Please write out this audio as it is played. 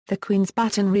The Queen's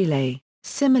Baton Relay,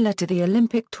 similar to the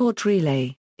Olympic torch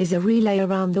relay, is a relay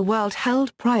around the world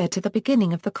held prior to the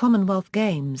beginning of the Commonwealth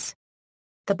Games.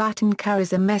 The baton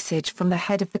carries a message from the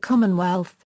head of the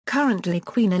Commonwealth, currently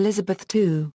Queen Elizabeth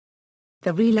II.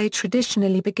 The relay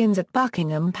traditionally begins at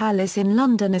Buckingham Palace in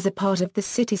London as a part of the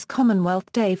city's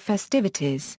Commonwealth Day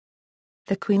festivities.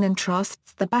 The Queen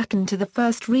entrusts the baton to the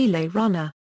first relay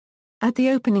runner. At the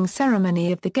opening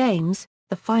ceremony of the Games,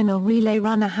 the final relay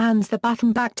runner hands the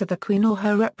baton back to the Queen or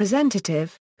her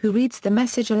representative, who reads the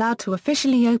message aloud to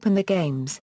officially open the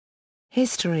Games.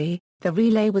 History: the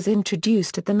relay was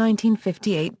introduced at the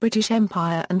 1958 British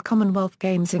Empire and Commonwealth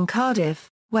Games in Cardiff,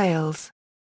 Wales.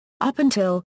 Up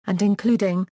until, and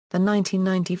including, the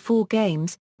 1994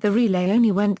 Games, the relay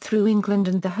only went through England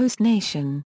and the host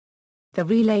nation. The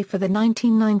relay for the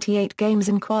 1998 Games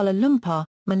in Kuala Lumpur,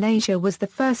 Malaysia was the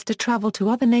first to travel to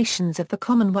other nations of the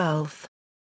Commonwealth.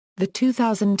 The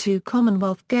 2002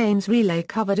 Commonwealth Games relay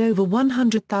covered over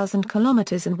 100,000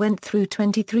 kilometers and went through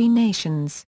 23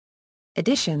 nations.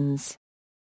 Editions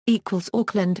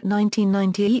Auckland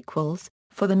 1990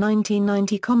 For the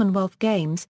 1990 Commonwealth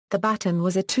Games, the baton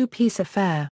was a two-piece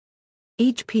affair.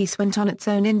 Each piece went on its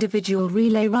own individual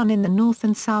relay run in the North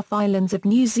and South Islands of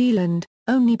New Zealand,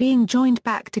 only being joined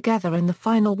back together in the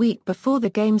final week before the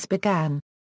Games began.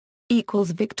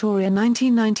 Victoria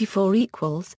 1994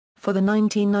 For the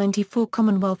 1994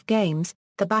 Commonwealth Games,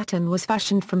 the baton was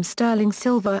fashioned from sterling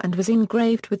silver and was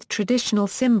engraved with traditional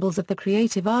symbols of the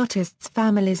creative artists'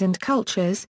 families and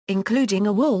cultures, including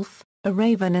a wolf, a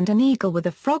raven and an eagle with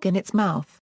a frog in its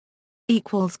mouth.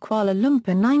 Kuala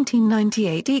Lumpur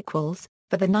 1998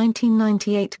 For the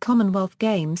 1998 Commonwealth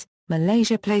Games,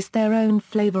 Malaysia placed their own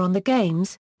flavour on the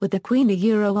Games, with the Queen a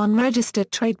Euro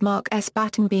unregistered trademark S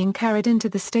baton being carried into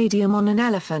the stadium on an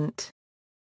elephant.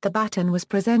 The baton was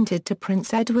presented to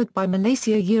Prince Edward by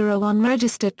Malaysia Euro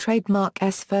unregistered trademark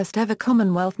S first ever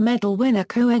Commonwealth medal winner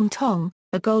Koh Eng Tong,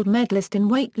 a gold medalist in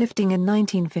weightlifting in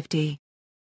 1950.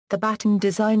 The baton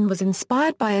design was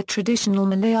inspired by a traditional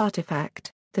Malay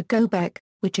artifact, the gobek,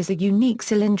 which is a unique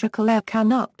cylindrical air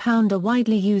canut pounder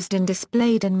widely used and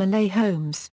displayed in Malay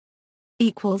homes.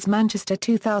 Manchester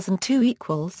 2002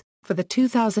 For the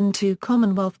 2002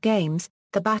 Commonwealth Games,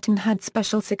 the baton had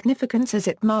special significance as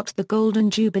it marked the Golden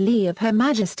Jubilee of Her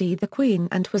Majesty the Queen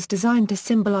and was designed to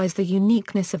symbolise the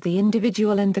uniqueness of the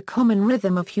individual and the common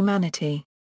rhythm of humanity.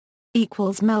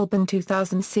 Melbourne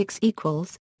 2006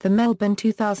 The Melbourne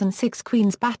 2006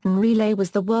 Queen's Baton Relay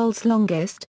was the world's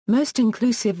longest, most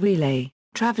inclusive relay,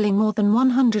 travelling more than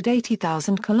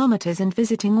 180,000 kilometres and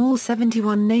visiting all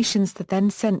 71 nations that then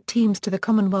sent teams to the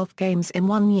Commonwealth Games in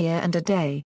 1 year and a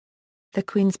day. The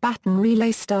Queen's Baton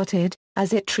Relay started,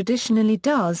 as it traditionally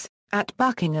does, at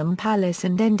Buckingham Palace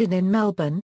and ended in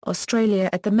Melbourne, Australia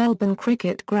at the Melbourne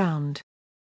Cricket Ground.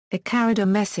 It carried a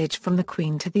message from the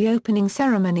Queen to the opening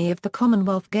ceremony of the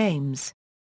Commonwealth Games.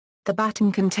 The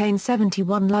baton contains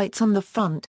 71 lights on the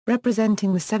front,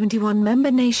 representing the 71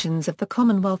 member nations of the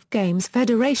Commonwealth Games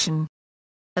Federation.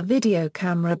 A video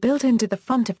camera built into the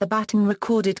front of the baton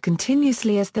recorded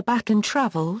continuously as the baton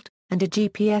travelled, and a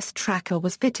GPS tracker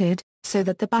was fitted, so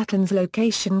that the baton's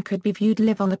location could be viewed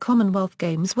live on the Commonwealth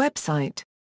Games website.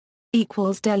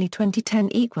 Delhi 2010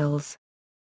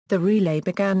 The relay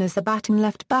began as the baton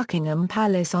left Buckingham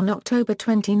Palace on October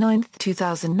 29,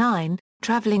 2009,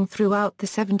 travelling throughout the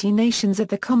 70 nations of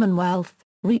the Commonwealth,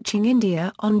 reaching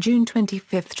India on June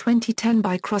 25, 2010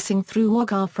 by crossing through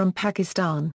Wagah from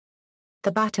Pakistan.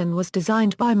 The baton was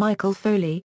designed by Michael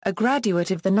Foley, a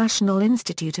graduate of the National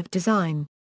Institute of Design.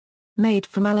 Made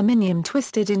from aluminium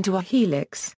twisted into a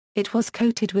helix, it was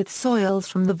coated with soils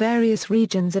from the various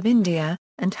regions of India,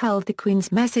 and held the Queen's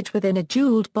message within a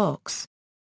jewelled box.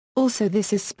 Also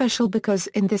this is special because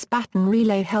in this baton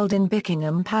relay held in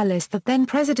Buckingham Palace the then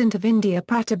President of India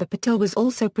Pratibha Patil was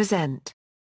also present.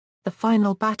 The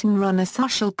final baton runner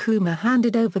Sushil Kumar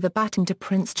handed over the baton to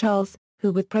Prince Charles,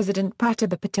 who with President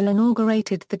Pratibha Patil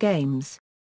inaugurated the Games.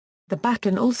 The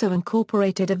baton also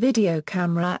incorporated a video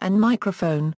camera and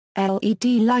microphone, LED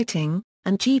lighting,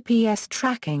 and GPS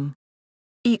tracking.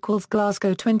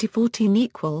 Glasgow 2014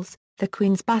 The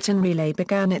Queen's Baton Relay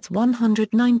began its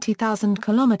 190,000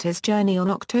 km journey on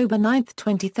October 9,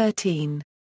 2013.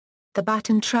 The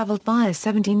baton travelled via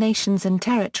 70 nations and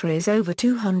territories over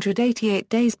 288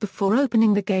 days before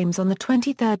opening the Games on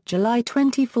 23 July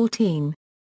 2014.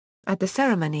 At the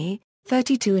ceremony,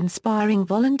 32 inspiring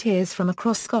volunteers from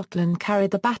across Scotland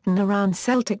carried the baton around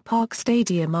Celtic Park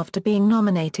Stadium after being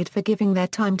nominated for giving their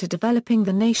time to developing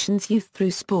the nation's youth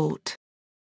through sport.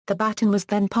 The baton was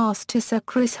then passed to Sir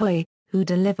Chris Hoy, who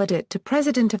delivered it to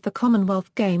President of the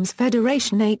Commonwealth Games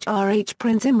Federation HRH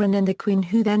Prince Imran and the Queen,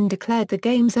 who then declared the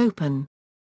Games open.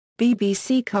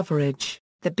 BBC coverage.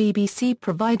 The BBC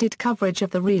provided coverage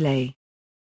of the relay.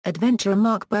 Adventurer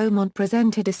Mark Beaumont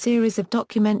presented a series of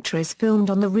documentaries filmed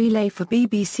on the relay for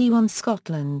BBC One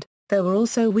Scotland. There were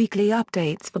also weekly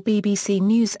updates for BBC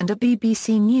News and a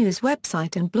BBC News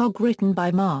website and blog written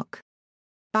by Mark.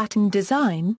 Baton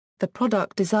Design. The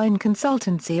product design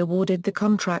consultancy awarded the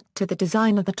contract to the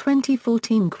design of the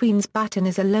 2014 Queen's Baton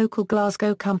is a local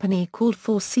Glasgow company called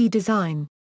 4C Design.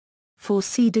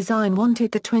 4C Design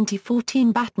wanted the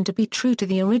 2014 Baton to be true to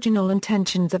the original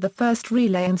intentions of the first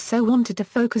relay and so wanted to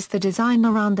focus the design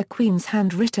around the Queen's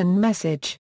handwritten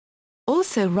message.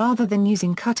 Also, rather than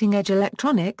using cutting-edge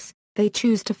electronics, they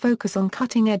chose to focus on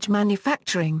cutting-edge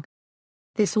manufacturing.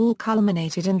 This all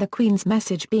culminated in the Queen's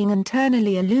message being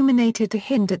internally illuminated to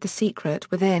hint at the secret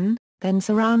within, then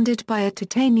surrounded by a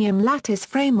titanium lattice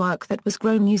framework that was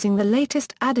grown using the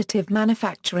latest additive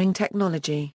manufacturing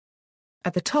technology.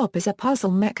 At the top is a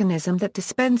puzzle mechanism that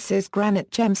dispenses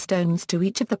granite gemstones to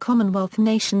each of the Commonwealth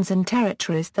nations and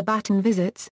territories the Baton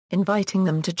visits, inviting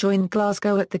them to join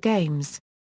Glasgow at the Games.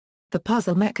 The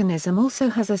puzzle mechanism also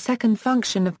has a second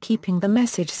function of keeping the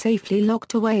message safely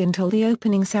locked away until the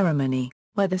opening ceremony,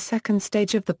 where the second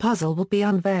stage of the puzzle will be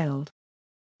unveiled.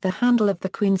 The handle of the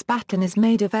Queen's Baton is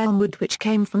made of elm wood which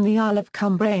came from the Isle of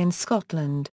Cumbrae in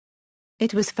Scotland.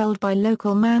 It was felled by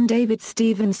local man David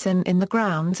Stevenson in the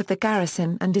grounds of the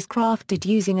garrison and is crafted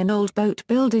using an old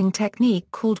boat-building technique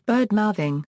called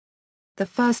bird-mouthing. The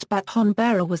first baton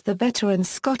bearer was the veteran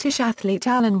Scottish athlete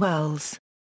Alan Wells.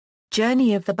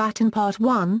 Journey of the Baton Part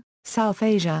 1, South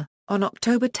Asia. On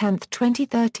October 10,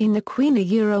 2013, the Queen, a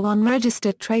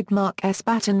Euro-unregistered trademark S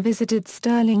Baton, visited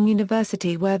Stirling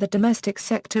University where the domestic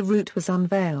sector route was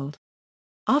unveiled.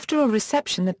 After a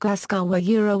reception at Glasgow where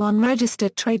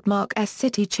Euro-unregistered trademark S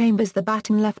City Chambers, the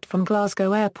Baton left from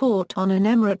Glasgow Airport on an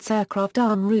Emirates aircraft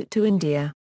en route to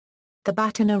India. The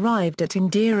Baton arrived at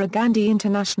Indira Gandhi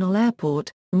International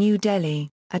Airport, New Delhi,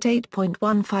 at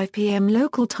 8:15 p.m.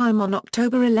 local time on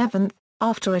October 11,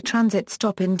 after a transit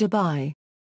stop in Dubai.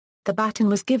 The Baton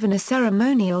was given a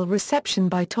ceremonial reception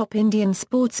by top Indian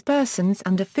sportspersons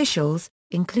and officials,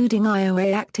 including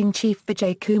IOA Acting Chief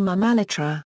Vijay Kumar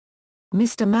Malhotra.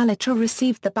 Mr. Malhotra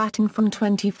received the Baton from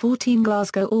 2014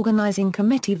 Glasgow Organising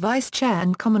Committee Vice Chair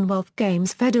and Commonwealth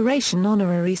Games Federation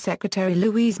Honorary Secretary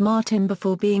Louise Martin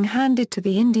before being handed to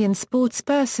the Indian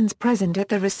sportspersons present at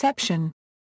the reception.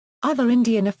 Other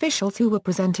Indian officials who were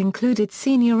present included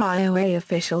senior IOA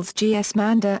officials G.S.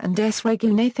 Manda and S.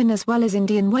 Raghunathan as well as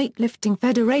Indian Weightlifting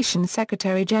Federation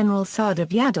Secretary General Sadhav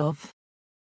Yadav.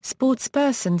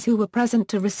 Sportspersons who were present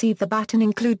to receive the Baton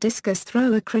include discus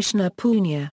thrower Krishna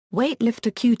Punya,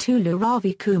 weightlifter Kutulu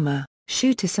Ravi Kumar,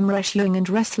 shooter Samresh Young and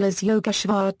wrestlers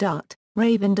Yogeshwar Dutt,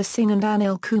 Ravinder Singh and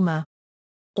Anil Kumar.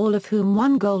 All of whom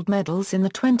won gold medals in the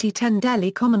 2010 Delhi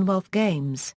Commonwealth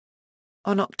Games.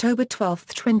 On October 12,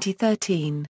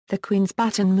 2013, the Queen's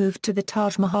Baton moved to the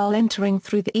Taj Mahal entering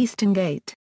through the Eastern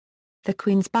Gate. The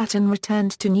Queen's Baton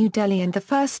returned to New Delhi and the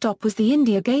first stop was the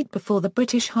India Gate before the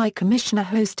British High Commissioner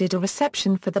hosted a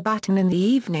reception for the Baton in the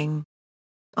evening.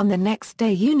 On the next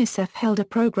day, UNICEF held a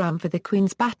program for the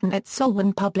Queen's Baton at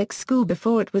Solwan Public School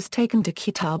before it was taken to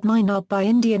Qutub Minar by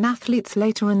Indian athletes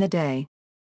later in the day.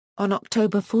 On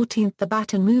October 14, the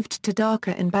Baton moved to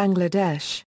Dhaka in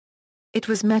Bangladesh. It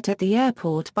was met at the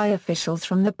airport by officials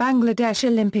from the Bangladesh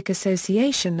Olympic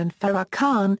Association and Farah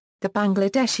Khan, the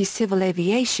Bangladeshi Civil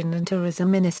Aviation and Tourism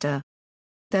Minister.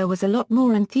 There was a lot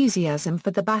more enthusiasm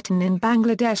for the Baton in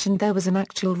Bangladesh and there was an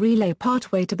actual relay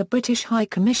partway to the British High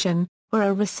Commission, where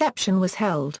a reception was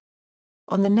held.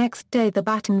 On the next day the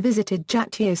Baton visited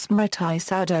Jatiya Smriti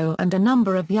Saudo and a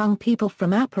number of young people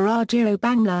from Aparajio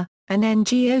Bangla, an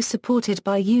NGO supported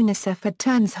by UNICEF, had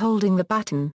turns holding the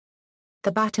Baton.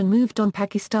 The Baton moved on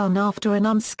Pakistan after an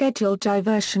unscheduled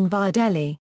diversion via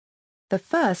Delhi. The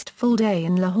first full day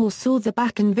in Lahore saw the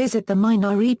Baton visit the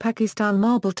Minar-e-Pakistan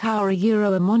Marble Tower,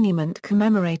 a monument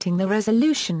commemorating the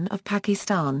resolution of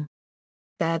Pakistan.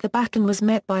 There the Baton was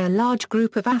met by a large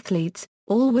group of athletes,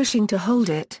 all wishing to hold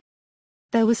it.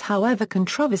 There was however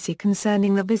controversy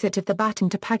concerning the visit of the Baton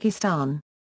to Pakistan.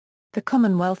 The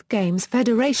Commonwealth Games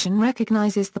Federation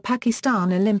recognizes the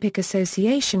Pakistan Olympic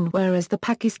Association whereas the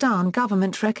Pakistan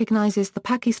government recognizes the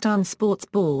Pakistan Sports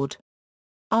Board.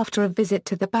 After a visit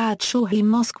to the Badshahi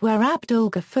Mosque where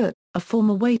Abdul Ghaffur, a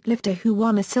former weightlifter who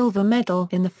won a silver medal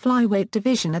in the flyweight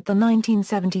division at the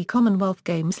 1970 Commonwealth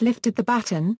Games, lifted the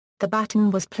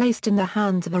Baton was placed in the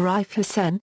hands of Arif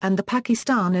Hussain, and the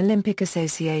Pakistan Olympic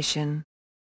Association.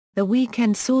 The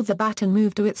weekend saw the baton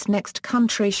move to its next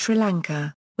country, Sri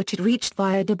Lanka, which it reached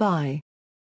via Dubai.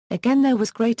 Again there was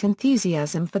great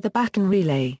enthusiasm for the baton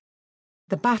relay.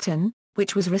 The baton,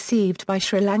 which was received by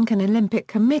Sri Lankan Olympic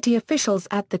Committee officials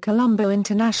at the Colombo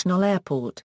International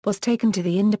Airport, was taken to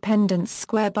the Independence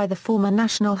Square by the former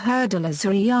national hurdler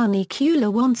Zuriani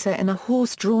Kulawansa in a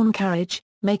horse-drawn carriage,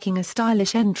 making a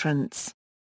stylish entrance.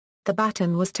 The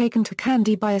baton was taken to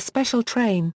Kandy by a special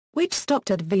train, which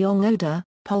stopped at Viongoda,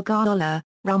 Polgala,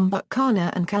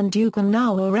 Rumbukana and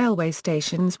Kandugannawa railway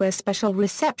stations, where special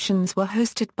receptions were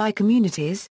hosted by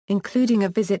communities, including a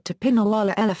visit to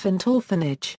Pinawala Elephant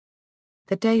Orphanage.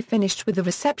 The day finished with a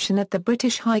reception at the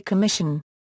British High Commission.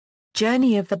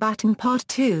 Journey of the Baton Part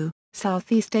 2,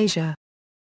 Southeast Asia.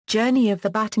 Journey of the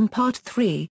Baton Part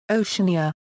 3,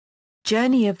 Oceania.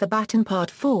 Journey of the Baton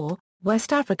Part 4,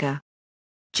 West Africa.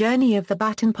 Journey of the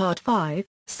Baton Part 5,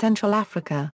 Central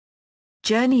Africa.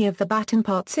 Journey of the Baton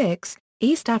Part 6,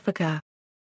 East Africa.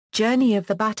 Journey of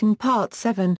the Baton Part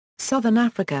 7, Southern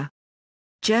Africa.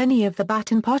 Journey of the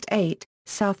Baton Part 8,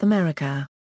 South America.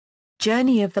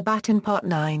 Journey of the Baton Part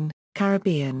 9,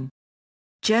 Caribbean.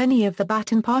 Journey of the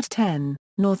Baton Part 10,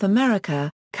 North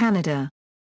America, Canada.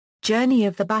 Journey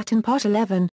of the Baton Part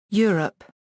 11, Europe.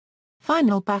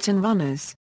 Final baton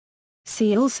runners.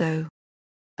 See also: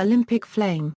 Olympic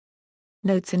flame.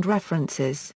 Notes and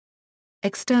references.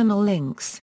 External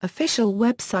links: official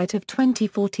website of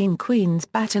 2014 Queen's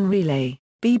Baton Relay,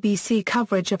 BBC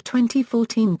coverage of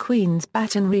 2014 Queen's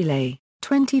Baton Relay,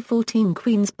 2014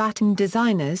 Queen's Baton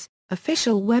Designers,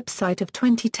 official website of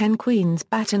 2010 Queen's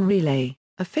Baton Relay,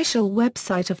 official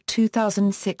website of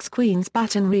 2006 Queen's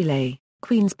Baton Relay,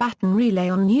 Queen's Baton Relay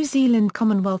on New Zealand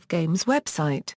Commonwealth Games website.